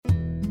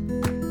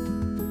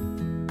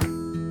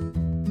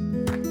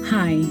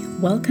Hi,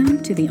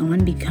 welcome to the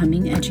On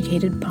Becoming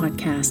Educated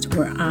podcast,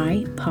 where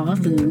I, Pa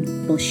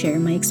Vu, will share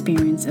my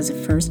experience as a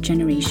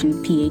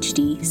first-generation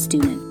PhD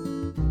student.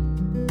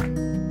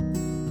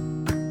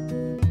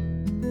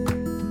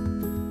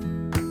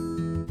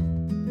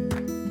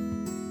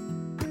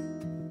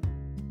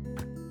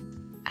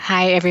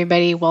 Hi,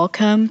 everybody.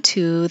 Welcome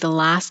to the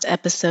last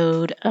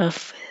episode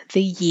of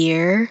the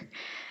year.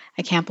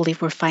 I can't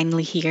believe we're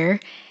finally here.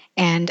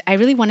 And I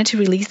really wanted to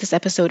release this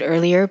episode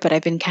earlier, but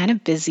I've been kind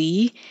of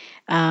busy.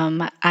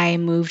 I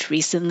moved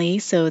recently,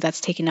 so that's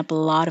taken up a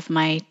lot of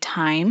my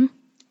time.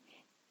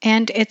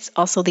 And it's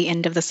also the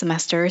end of the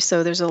semester,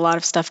 so there's a lot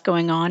of stuff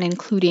going on,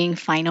 including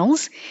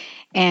finals.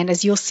 And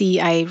as you'll see,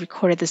 I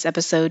recorded this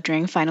episode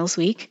during finals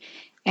week.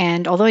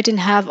 And although I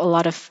didn't have a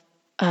lot of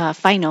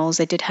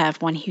finals, I did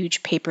have one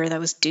huge paper that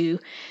was due.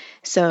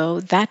 So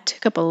that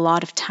took up a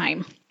lot of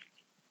time.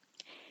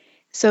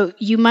 So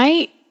you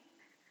might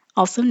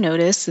also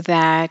notice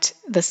that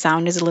the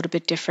sound is a little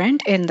bit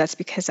different, and that's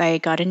because I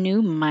got a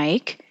new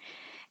mic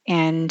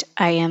and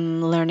I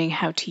am learning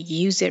how to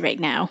use it right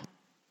now.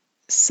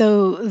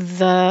 So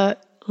the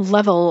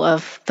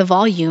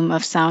volume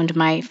of sound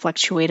might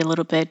fluctuate a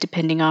little bit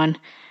depending on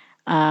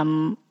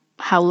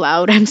how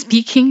loud I'm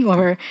speaking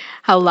or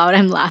how loud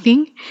I'm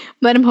laughing.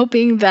 But I'm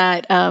hoping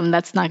that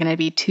that's not going to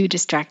be too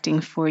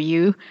distracting for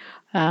you.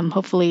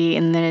 Hopefully,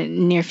 in the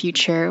near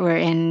future or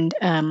in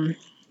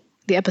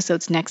the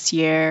episodes next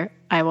year,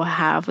 I will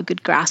have a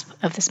good grasp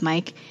of this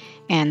mic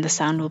and the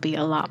sound will be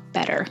a lot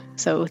better.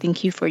 So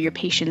thank you for your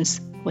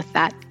patience with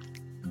that.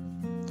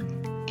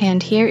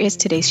 And here is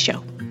today's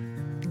show.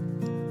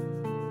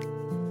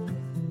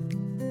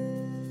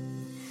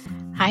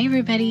 Hi,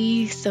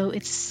 everybody. So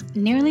it's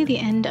nearly the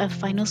end of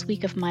finals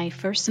week of my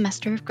first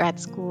semester of grad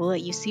school at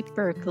UC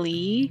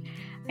Berkeley.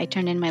 I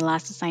turned in my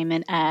last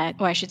assignment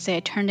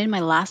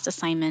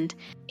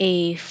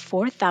a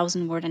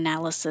 4,000 word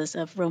analysis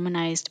of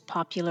Romanized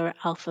popular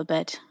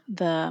alphabet,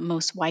 the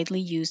most widely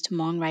used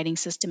Hmong writing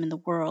system in the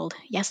world,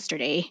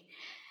 yesterday.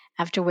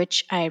 After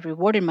which I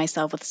rewarded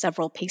myself with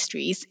several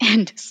pastries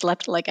and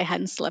slept like I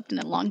hadn't slept in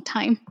a long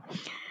time.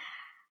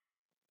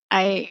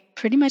 I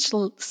pretty much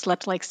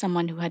slept like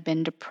someone who had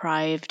been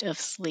deprived of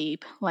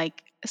sleep,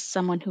 like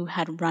someone who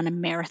had run a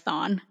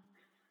marathon.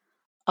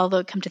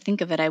 Although, come to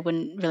think of it, I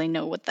wouldn't really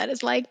know what that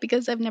is like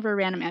because I've never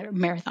ran a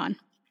marathon.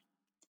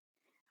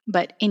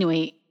 But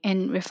anyway,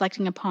 in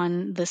reflecting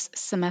upon this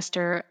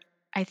semester,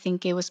 I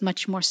think it was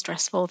much more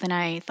stressful than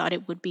I thought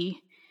it would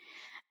be.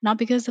 Not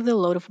because of the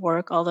load of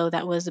work, although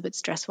that was a bit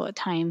stressful at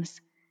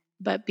times,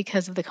 but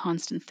because of the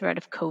constant threat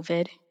of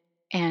COVID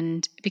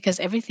and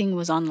because everything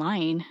was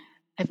online.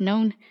 I've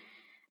known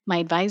my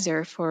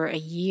advisor for a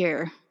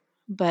year,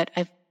 but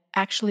I've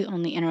actually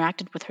only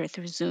interacted with her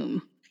through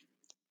Zoom.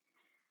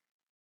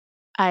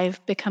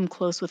 I've become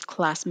close with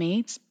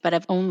classmates, but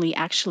I've only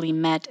actually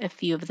met a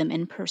few of them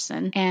in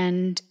person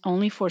and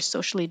only for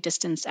socially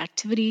distanced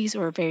activities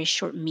or very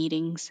short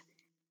meetings.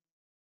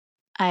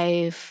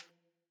 I've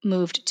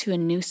moved to a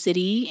new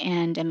city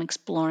and am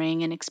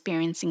exploring and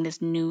experiencing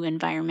this new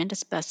environment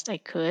as best I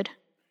could.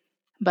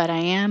 But I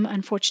am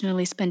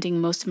unfortunately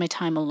spending most of my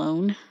time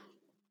alone.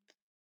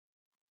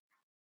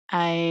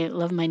 I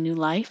love my new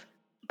life,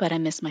 but I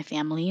miss my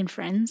family and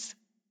friends.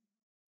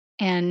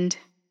 And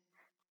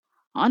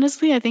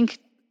honestly, I think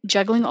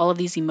juggling all of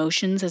these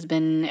emotions has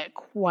been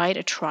quite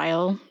a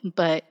trial,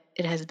 but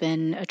it has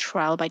been a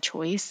trial by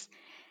choice.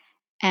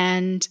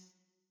 And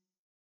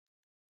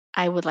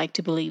I would like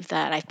to believe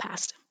that I've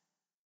passed.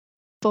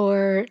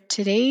 For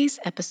today's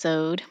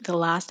episode, the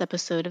last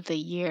episode of the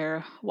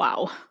year,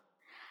 wow,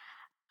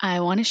 I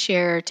want to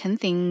share 10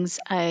 things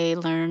I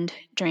learned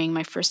during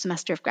my first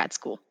semester of grad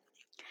school.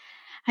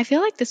 I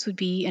feel like this would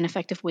be an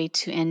effective way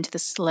to end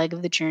this leg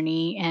of the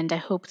journey, and I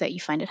hope that you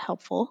find it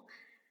helpful.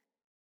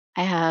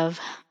 I have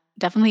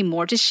definitely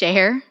more to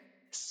share,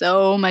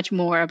 so much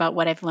more about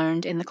what I've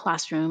learned in the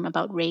classroom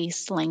about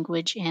race,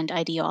 language, and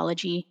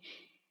ideology,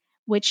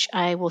 which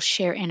I will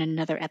share in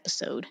another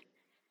episode.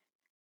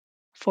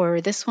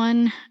 For this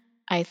one,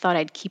 I thought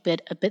I'd keep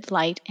it a bit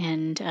light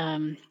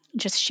and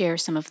just share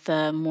some of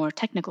the more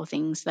technical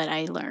things that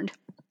I learned.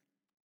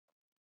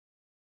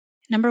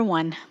 Number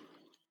 1,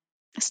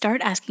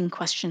 start asking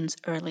questions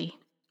early.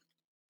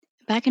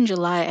 Back in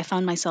July, I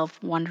found myself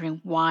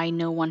wondering why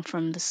no one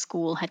from the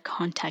school had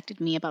contacted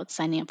me about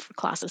signing up for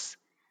classes.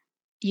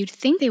 You'd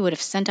think they would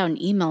have sent out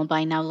an email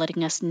by now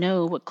letting us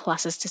know what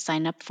classes to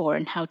sign up for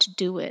and how to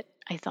do it,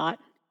 I thought.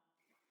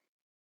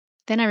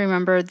 Then I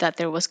remembered that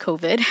there was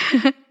COVID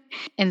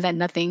and that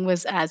nothing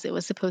was as it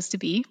was supposed to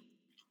be.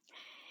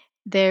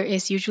 There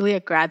is usually a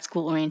grad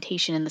school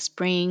orientation in the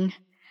spring,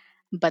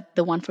 but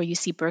the one for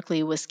UC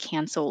Berkeley was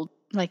canceled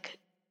like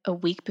a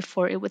week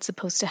before it was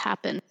supposed to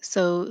happen.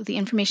 So the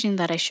information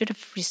that I should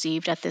have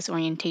received at this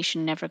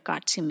orientation never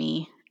got to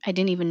me. I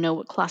didn't even know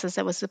what classes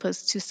I was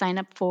supposed to sign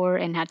up for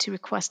and had to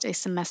request a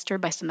semester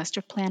by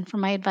semester plan from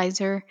my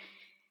advisor.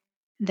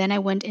 Then I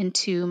went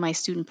into my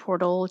student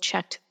portal,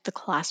 checked the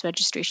class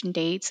registration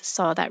dates,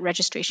 saw that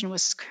registration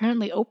was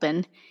currently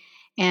open,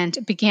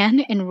 and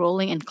began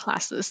enrolling in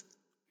classes.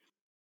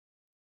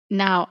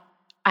 Now,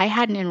 I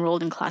hadn't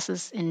enrolled in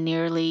classes in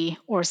nearly,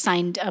 or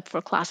signed up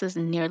for classes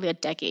in nearly a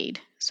decade,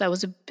 so I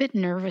was a bit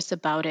nervous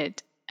about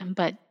it.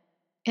 But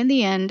in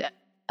the end,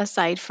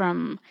 aside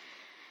from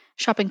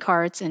shopping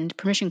carts and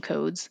permission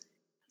codes,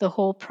 the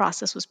whole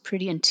process was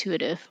pretty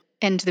intuitive.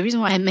 And the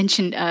reason why I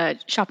mentioned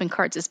shopping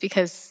carts is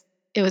because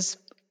it was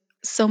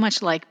so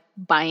much like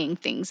buying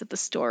things at the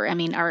store. I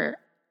mean, our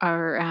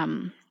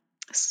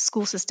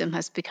school system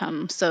has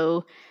become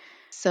so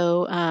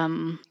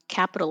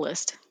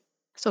capitalist,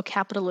 so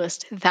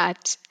capitalist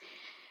that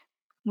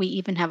we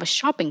even have a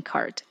shopping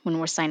cart when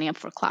we're signing up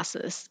for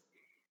classes.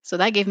 So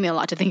that gave me a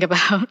lot to think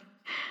about.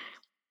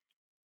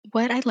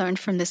 What I learned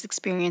from this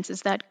experience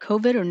is that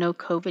COVID or no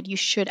COVID, you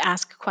should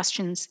ask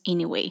questions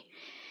anyway.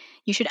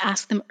 You should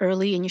ask them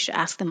early and you should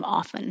ask them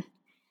often.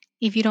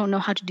 If you don't know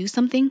how to do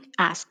something,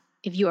 ask.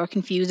 If you are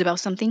confused about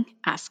something,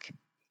 ask.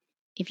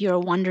 If you are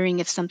wondering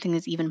if something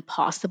is even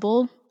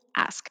possible,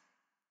 ask.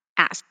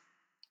 Ask.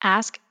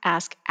 Ask,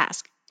 ask,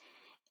 ask.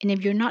 And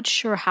if you're not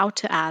sure how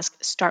to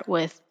ask, start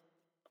with,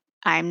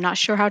 I'm not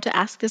sure how to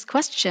ask this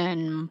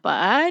question,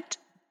 but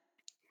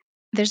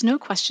there's no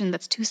question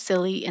that's too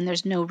silly, and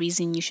there's no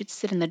reason you should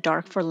sit in the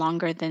dark for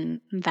longer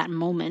than that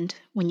moment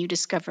when you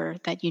discover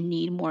that you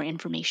need more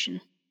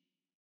information.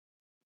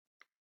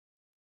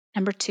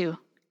 Number 2,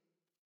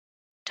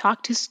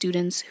 talk to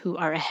students who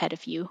are ahead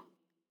of you.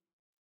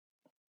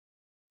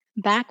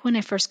 Back when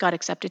I first got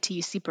accepted to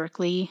UC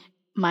Berkeley,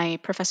 my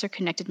professor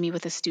connected me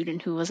with a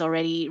student who was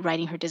already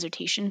writing her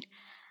dissertation.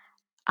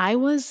 I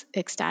was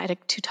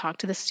ecstatic to talk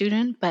to the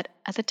student, but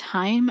at the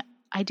time,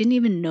 I didn't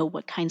even know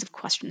what kinds of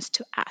questions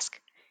to ask.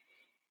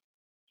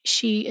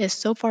 She is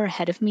so far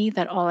ahead of me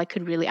that all I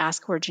could really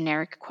ask were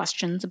generic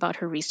questions about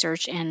her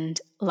research and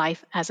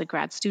life as a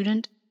grad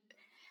student,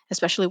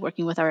 especially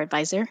working with our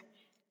advisor.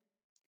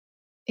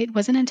 It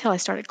wasn't until I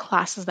started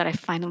classes that I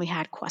finally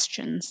had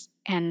questions.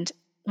 And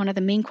one of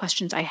the main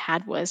questions I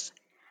had was,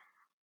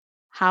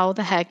 how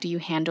the heck do you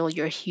handle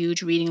your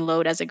huge reading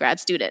load as a grad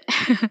student?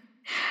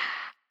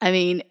 I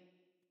mean,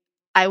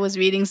 I was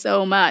reading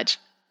so much.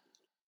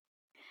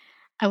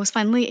 I was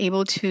finally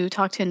able to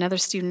talk to another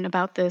student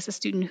about this, a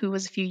student who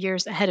was a few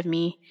years ahead of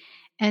me,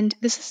 and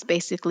this is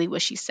basically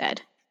what she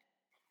said.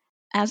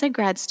 As a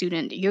grad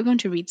student, you're going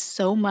to read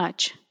so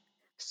much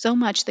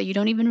that you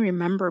don't even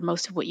remember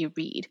most of what you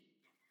read.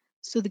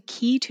 So the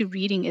key to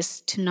reading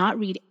is to not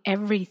read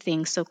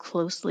everything so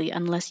closely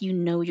unless you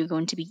know you're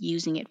going to be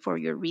using it for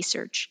your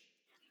research.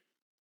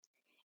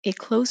 A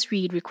close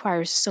read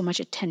requires so much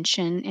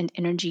attention and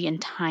energy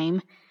and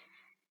time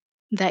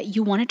that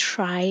you want to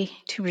try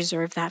to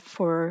reserve that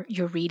for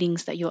your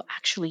readings that you'll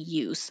actually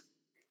use.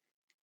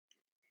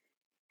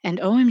 And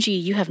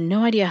OMG, you have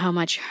no idea how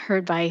much her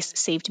advice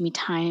saved me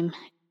time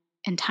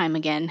and time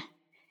again.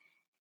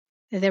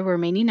 There were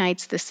many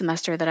nights this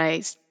semester that I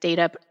stayed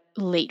up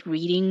late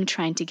reading,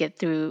 trying to get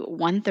through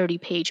one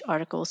 30-page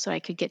article so I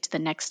could get to the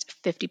next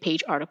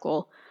 50-page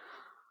article,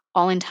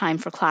 all in time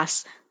for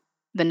class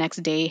the next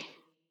day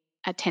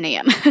at 10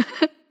 a.m.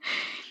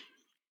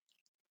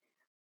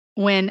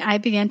 When I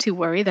began to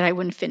worry that I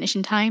wouldn't finish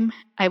in time,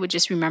 I would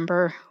just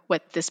remember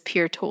what this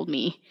peer told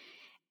me,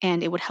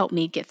 and it would help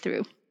me get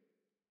through.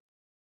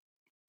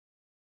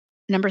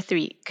 Number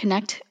 3,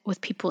 connect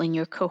with people in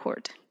your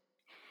cohort.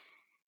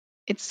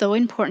 It's so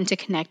important to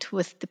connect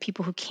with the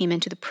people who came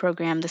into the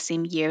program the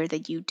same year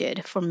that you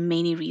did for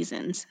many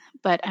reasons,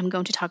 but I'm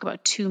going to talk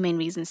about 2 main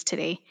reasons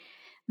today.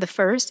 The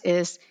first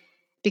is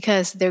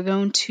because they're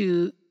going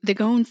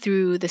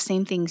through the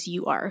same things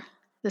you are,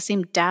 the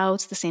same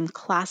doubts, the same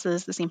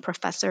classes, the same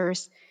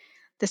professors,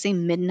 the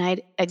same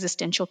midnight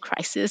existential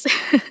crisis.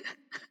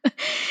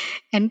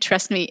 And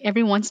trust me,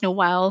 every once in a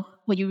while,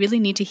 what you really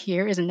need to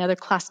hear is another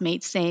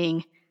classmate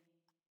saying,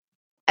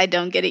 I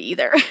don't get it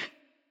either.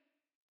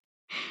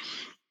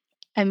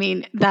 I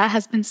mean, that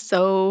has been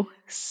so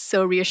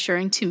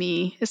reassuring to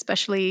me,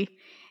 especially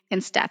in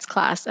stats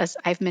class, as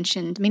I've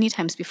mentioned many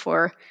times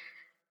before,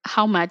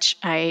 how much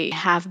I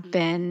have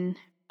been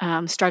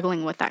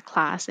struggling with that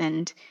class,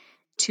 and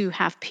to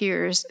have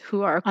peers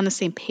who are on the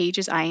same page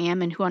as I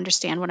am and who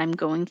understand what I'm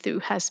going through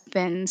has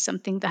been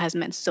something that has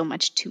meant so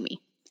much to me.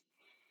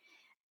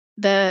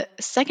 The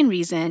second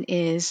reason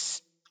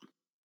is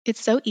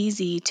it's so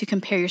easy to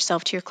compare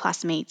yourself to your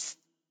classmates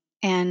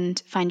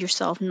and find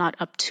yourself not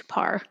up to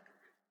par,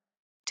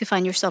 to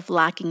find yourself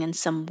lacking in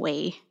some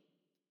way.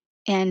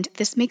 And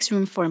this makes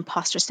room for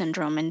imposter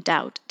syndrome and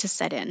doubt to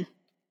set in.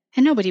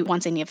 And nobody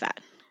wants any of that.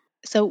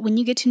 So when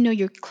you get to know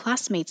your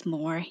classmates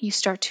more, you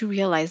start to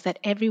realize that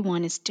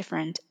everyone is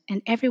different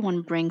and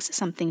everyone brings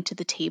something to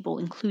the table,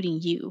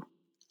 including you.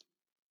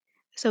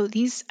 So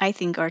these, I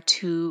think, are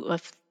 2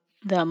 of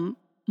the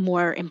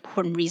more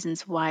important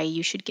reasons why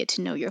you should get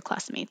to know your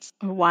classmates,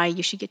 or why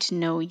you should get to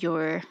know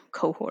your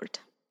cohort.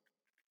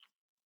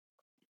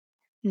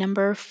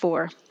 Number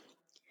 4,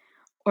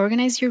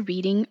 organize your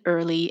reading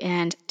early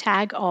and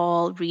tag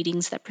all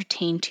readings that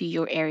pertain to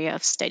your area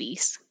of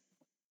studies.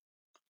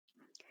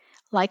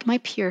 Like my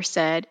peer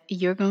said,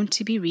 you're going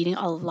to be reading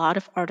a lot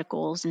of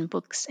articles and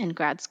books in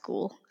grad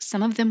school.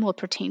 Some of them will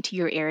pertain to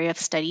your area of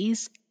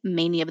studies,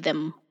 many of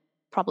them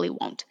probably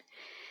won't.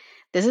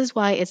 This is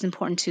why it's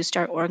important to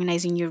start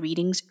organizing your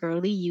readings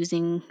early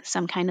using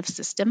some kind of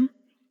system.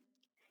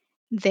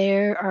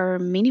 There are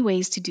many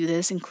ways to do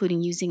this,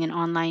 including using an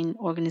online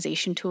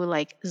organization tool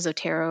like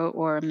Zotero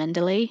or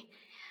Mendeley.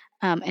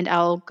 And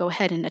I'll go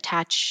ahead and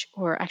attach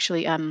or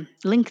actually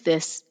link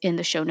this in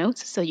the show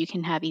notes so you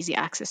can have easy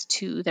access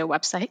to their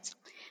websites.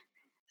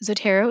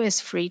 Zotero is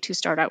free to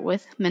start out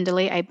with.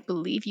 Mendeley, I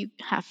believe you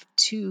have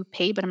to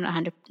pay, but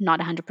I'm not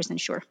 100%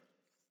 sure.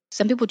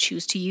 Some people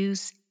choose to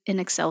use an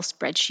Excel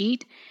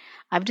spreadsheet.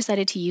 I've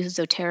decided to use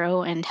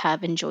Zotero and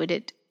have enjoyed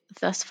it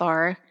thus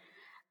far.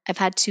 I've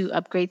had to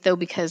upgrade though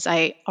because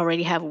I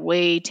already have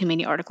way too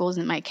many articles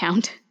in my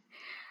account.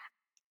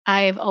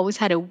 I've always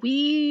had a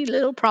wee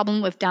little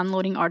problem with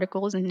downloading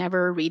articles and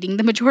never reading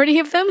the majority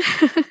of them.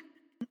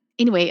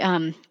 Anyway,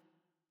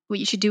 what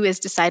you should do is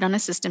decide on a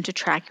system to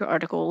track your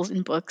articles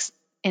and books,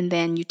 and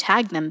then you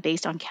tag them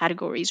based on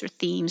categories or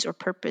themes or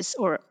purpose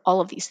or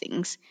all of these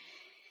things.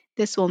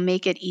 This will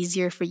make it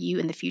easier for you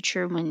in the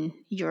future when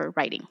you're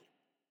writing.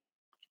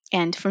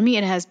 And for me,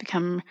 it has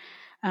become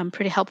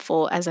pretty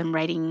helpful as I'm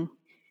writing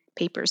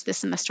papers this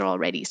semester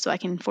already, so I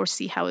can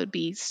foresee how it would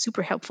be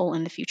super helpful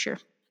in the future.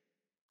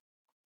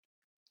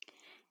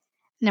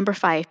 Number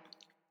 5,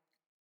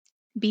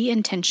 be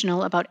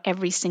intentional about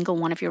every single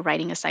one of your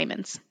writing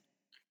assignments.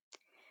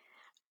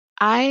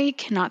 I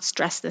cannot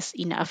stress this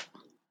enough.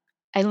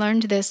 I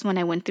learned this when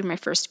I went through my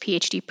first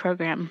PhD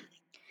program,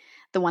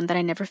 the one that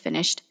I never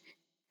finished.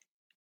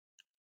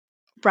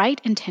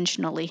 Write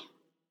intentionally.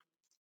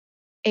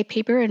 A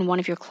paper in one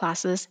of your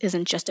classes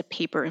isn't just a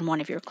paper in one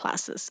of your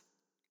classes.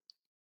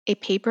 A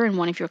paper in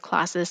one of your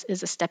classes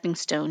is a stepping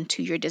stone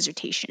to your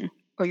dissertation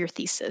or your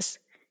thesis,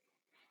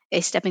 a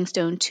stepping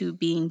stone to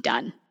being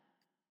done.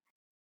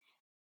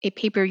 A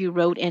paper you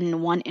wrote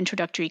in one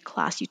introductory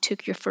class you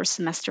took your first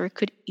semester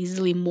could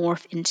easily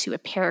morph into a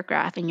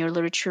paragraph in your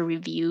literature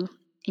review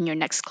in your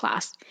next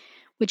class,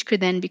 which could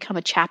then become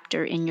a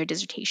chapter in your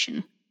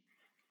dissertation.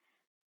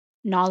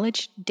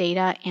 Knowledge,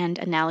 data, and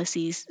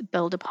analyses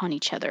build upon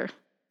each other.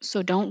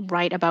 So don't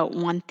write about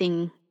one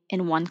thing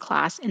in one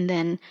class and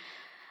then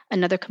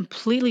another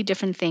completely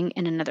different thing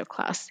in another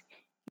class.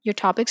 Your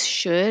topics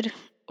should,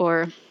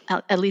 or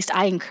at least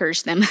I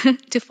encourage them,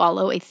 to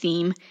follow a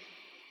theme.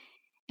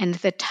 And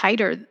the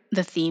tighter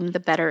the theme, the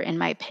better, in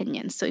my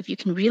opinion. So if you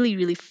can really,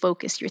 really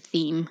focus your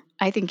theme,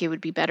 I think it would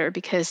be better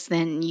because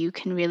then you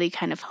can really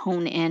kind of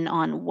hone in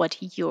on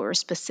what your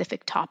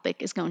specific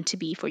topic is going to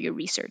be for your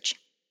research.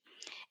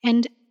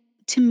 And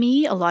to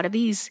me, a lot of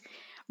these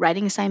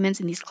writing assignments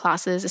in these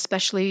classes,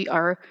 especially,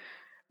 are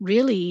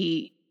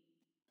really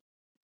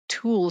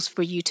tools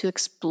for you to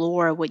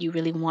explore what you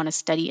really want to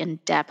study in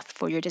depth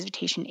for your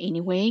dissertation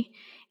anyway.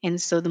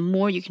 And so the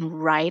more you can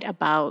write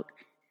about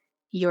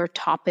your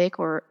topic,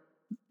 or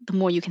the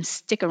more you can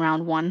stick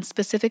around one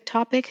specific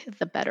topic,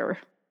 the better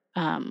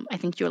I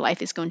think your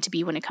life is going to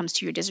be when it comes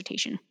to your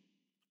dissertation.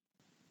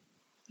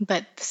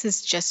 But this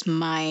is just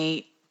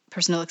my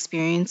personal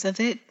experience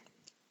of it.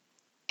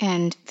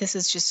 And this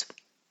is just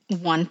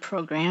one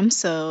program.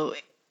 So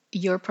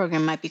your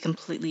program might be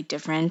completely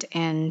different.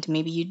 And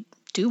maybe you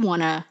do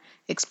want to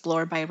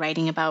explore by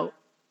writing about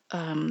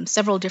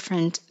several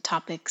different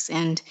topics.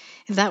 And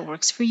if that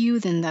works for you,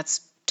 then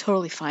that's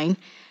totally fine.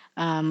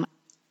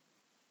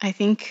 I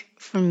think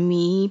for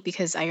me,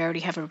 because I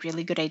already have a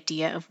really good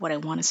idea of what I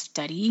want to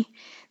study,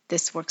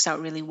 this works out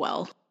really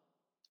well.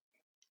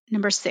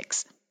 Number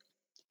 6,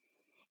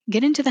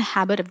 get into the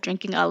habit of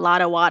drinking a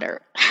lot of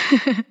water.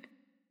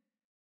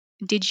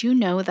 Did you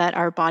know that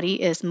our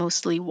body is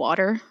mostly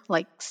water,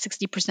 like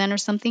 60% or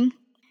something?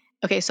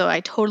 Okay, so I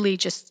totally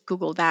just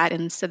Googled that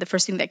and said the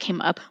first thing that came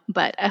up,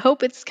 but I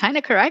hope it's kind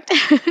of correct.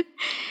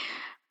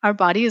 Our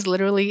body is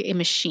literally a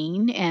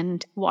machine,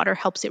 and water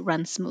helps it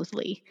run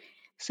smoothly.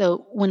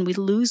 So when we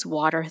lose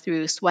water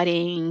through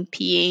sweating,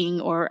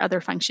 peeing, or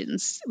other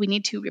functions, we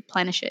need to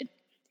replenish it.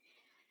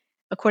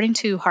 According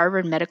to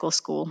Harvard Medical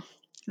School,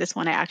 this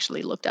one I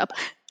actually looked up,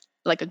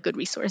 like a good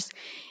resource,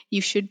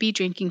 you should be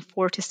drinking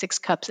 4 to 6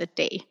 cups a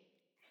day.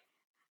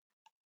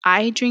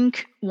 I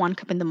drink 1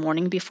 cup in the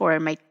morning before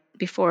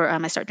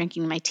I start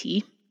drinking my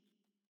tea.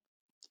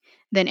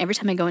 Then every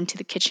time I go into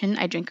the kitchen,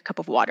 I drink a cup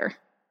of water,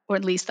 or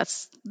at least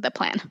that's the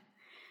plan.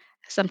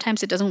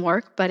 Sometimes it doesn't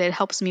work, but it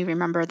helps me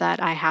remember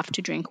that I have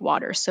to drink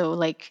water. So,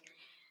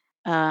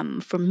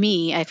 for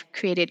me, I've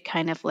created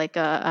kind of like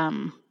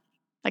a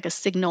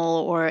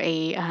signal or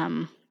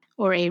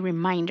a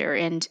reminder,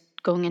 and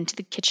going into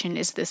the kitchen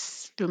is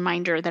this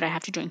reminder that I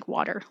have to drink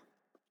water.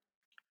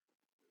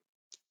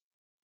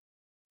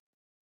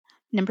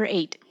 Number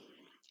 8,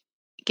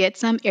 get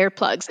some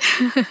earplugs.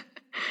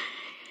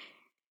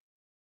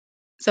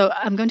 So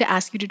I'm going to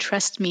ask you to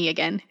trust me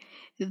again.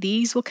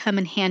 These will come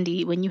in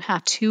handy when you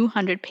have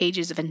 200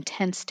 pages of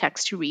intense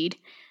text to read,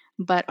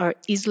 but are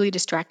easily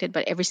distracted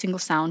by every single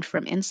sound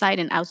from inside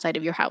and outside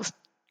of your house.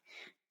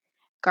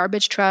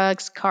 Garbage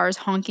trucks, cars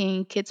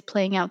honking, kids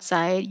playing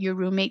outside, your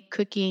roommate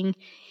cooking,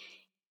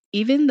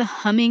 even the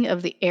humming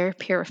of the air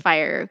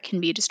purifier can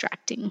be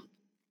distracting.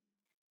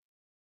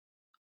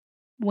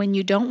 When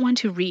you don't want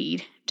to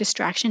read,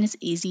 distraction is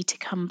easy to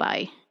come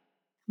by,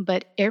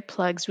 but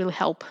earplugs really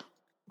help,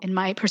 in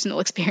my personal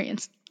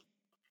experience.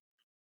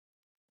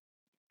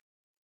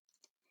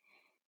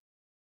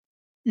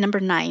 Number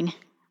 9,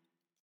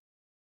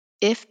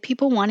 if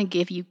people want to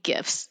give you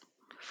gifts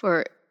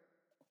for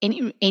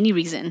any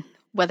reason,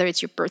 whether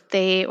it's your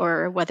birthday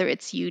or whether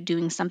it's you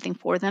doing something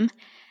for them,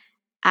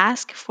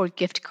 ask for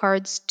gift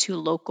cards to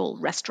local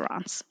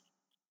restaurants.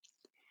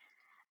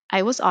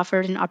 I was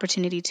offered an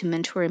opportunity to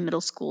mentor a middle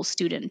school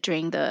student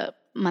during the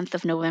month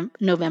of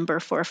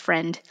November for a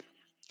friend.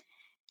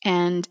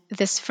 And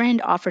this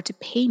friend offered to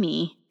pay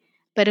me,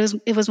 but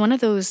it was one of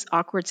those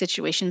awkward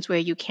situations where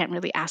you can't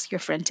really ask your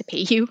friend to pay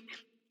you.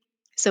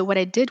 So what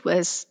I did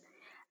was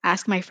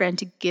ask my friend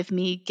to give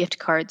me gift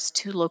cards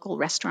to local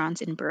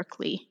restaurants in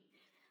Berkeley.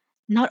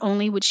 Not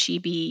only would she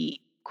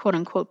be quote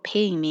unquote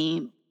paying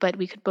me, but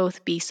we could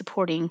both be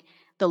supporting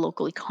the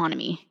local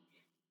economy.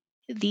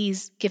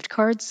 These gift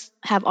cards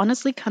have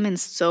honestly come in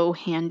so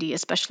handy,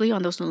 especially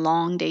on those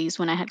long days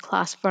when I had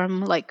class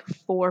from like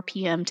 4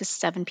 p.m. to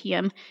 7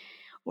 p.m.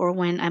 or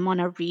when I'm on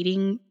a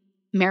reading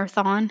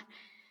marathon.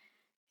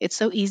 It's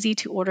so easy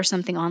to order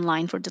something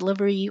online for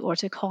delivery or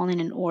to call in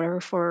an order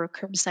for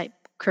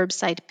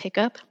curbside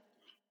pickup.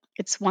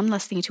 It's one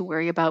less thing to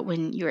worry about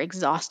when you're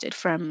exhausted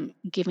from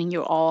giving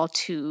your all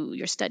to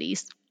your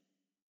studies.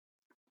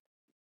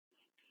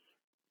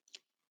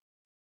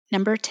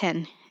 Number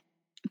 10,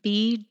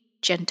 be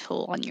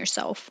gentle on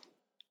yourself.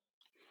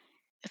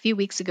 A few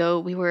weeks ago,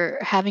 we were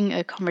having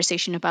a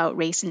conversation about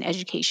race and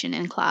education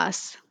in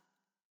class.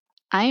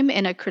 I'm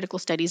in a critical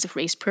studies of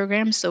race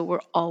program, so we're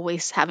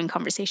always having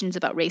conversations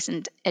about race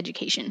and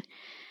education.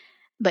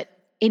 But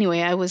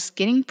anyway, I was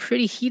getting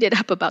pretty heated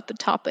up about the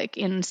topic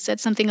and said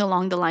something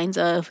along the lines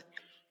of,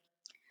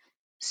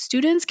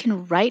 students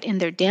can write in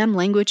their damn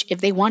language if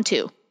they want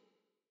to.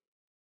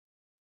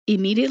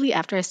 Immediately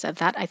after I said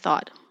that, I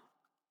thought,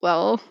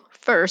 well,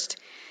 first,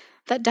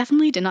 that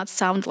definitely did not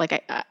sound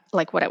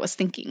like what I was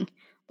thinking.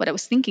 What I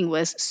was thinking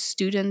was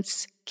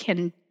students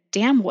can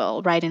damn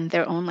well write in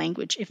their own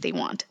language if they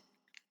want,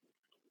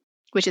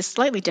 which is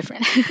slightly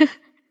different.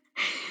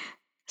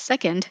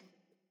 Second,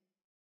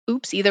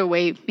 oops, either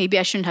way, maybe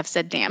I shouldn't have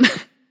said damn.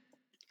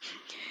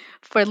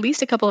 For at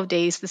least a couple of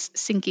days, this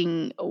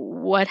sinking,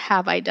 what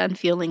have I done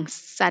feeling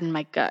sat in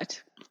my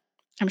gut.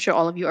 I'm sure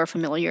all of you are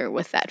familiar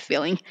with that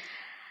feeling.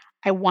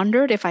 I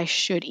wondered if I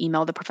should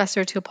email the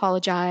professor to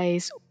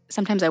apologize.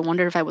 Sometimes I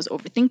wondered if I was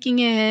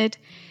overthinking it.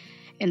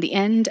 In the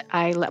end,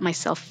 I let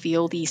myself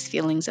feel these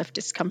feelings of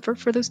discomfort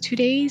for those 2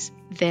 days.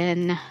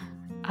 Then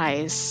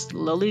I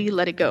slowly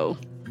let it go.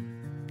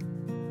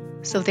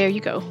 So there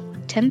you go.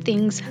 10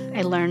 things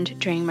I learned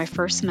during my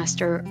first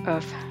semester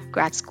of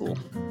grad school.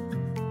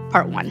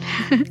 Part 1.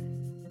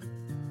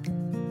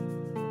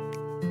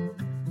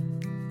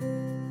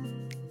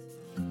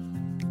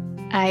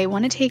 I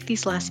want to take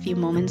these last few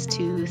moments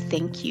to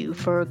thank you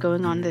for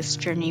going on this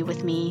journey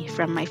with me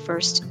from my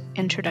first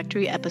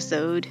introductory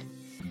episode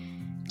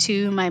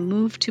to my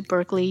move to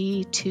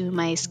Berkeley to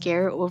my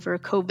scare over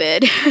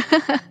COVID.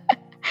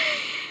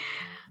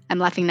 I'm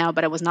laughing now,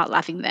 but I was not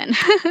laughing then.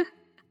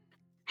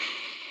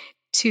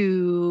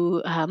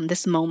 To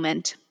this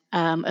moment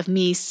of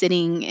me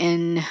sitting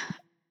in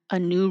a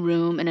new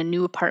room in a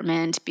new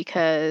apartment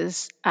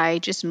because I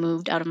just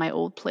moved out of my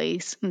old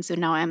place. And so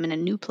now I'm in a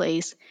new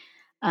place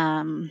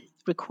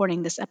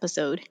recording this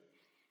episode.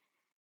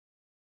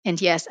 And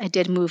yes, I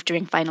did move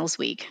during finals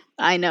week.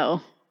 I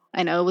know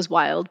it was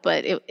wild,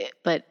 but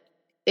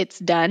it's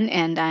done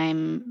and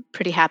I'm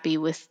pretty happy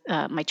with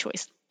my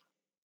choice.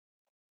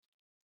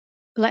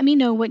 Let me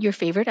know what your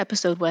favorite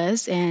episode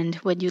was and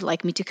what you'd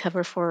like me to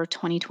cover for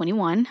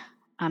 2021.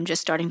 I'm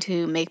just starting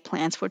to make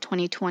plans for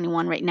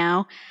 2021 right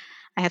now.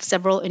 I have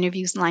several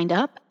interviews lined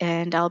up,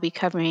 and I'll be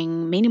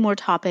covering many more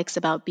topics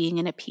about being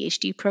in a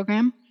PhD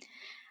program.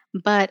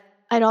 But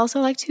I'd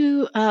also like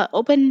to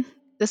open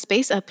the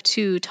space up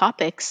to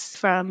topics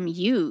from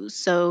you.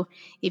 So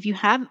if you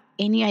have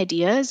any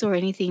ideas or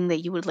anything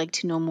that you would like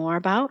to know more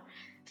about,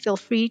 feel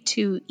free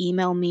to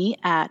email me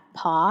at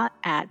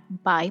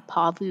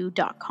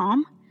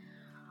pa@bypavu.com.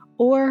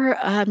 Or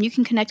you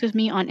can connect with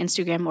me on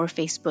Instagram or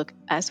Facebook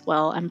as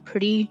well. I'm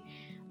pretty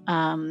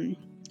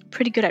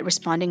good at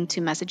responding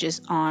to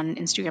messages on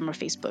Instagram or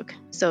Facebook.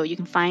 So you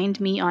can find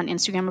me on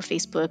Instagram or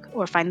Facebook,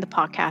 or find the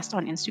podcast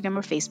on Instagram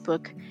or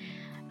Facebook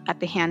at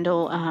the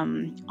handle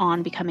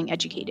On Becoming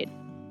Educated.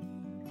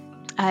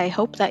 I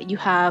hope that you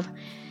have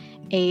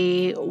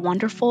a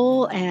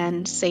wonderful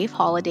and safe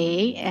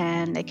holiday,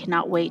 and I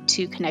cannot wait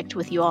to connect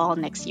with you all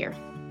next year.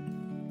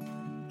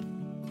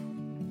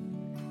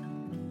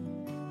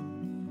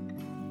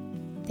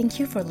 Thank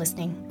you for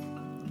listening.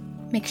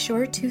 Make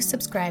sure to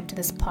subscribe to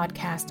this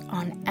podcast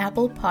on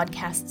Apple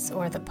Podcasts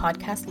or the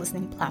podcast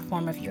listening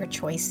platform of your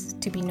choice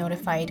to be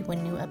notified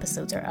when new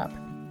episodes are up.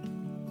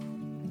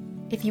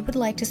 If you would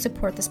like to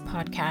support this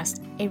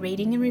podcast, a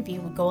rating and review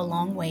would go a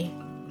long way.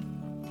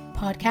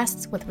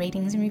 Podcasts with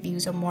ratings and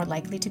reviews are more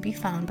likely to be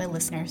found by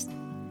listeners.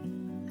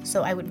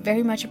 So I would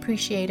very much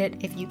appreciate it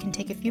if you can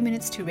take a few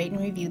minutes to rate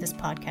and review this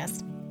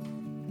podcast.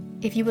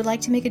 If you would like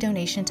to make a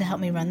donation to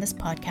help me run this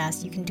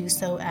podcast, you can do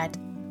so at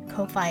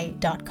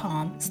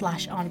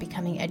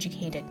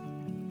ko-fi.com/onbecomingeducated.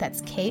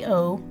 That's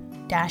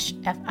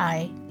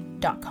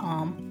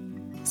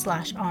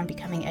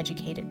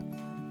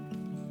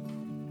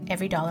ko-fi.com/onbecomingeducated.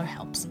 Every dollar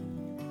helps.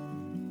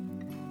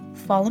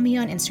 Follow me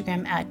on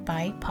Instagram at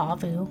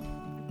bypavu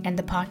and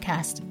the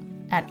podcast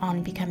at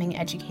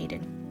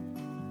onbecomingeducated.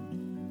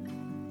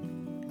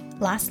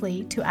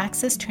 Lastly, to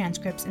access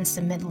transcripts and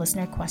submit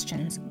listener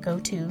questions, go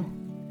to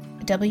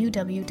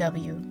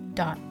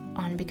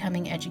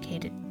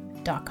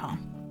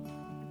www.onbecomingeducated.com.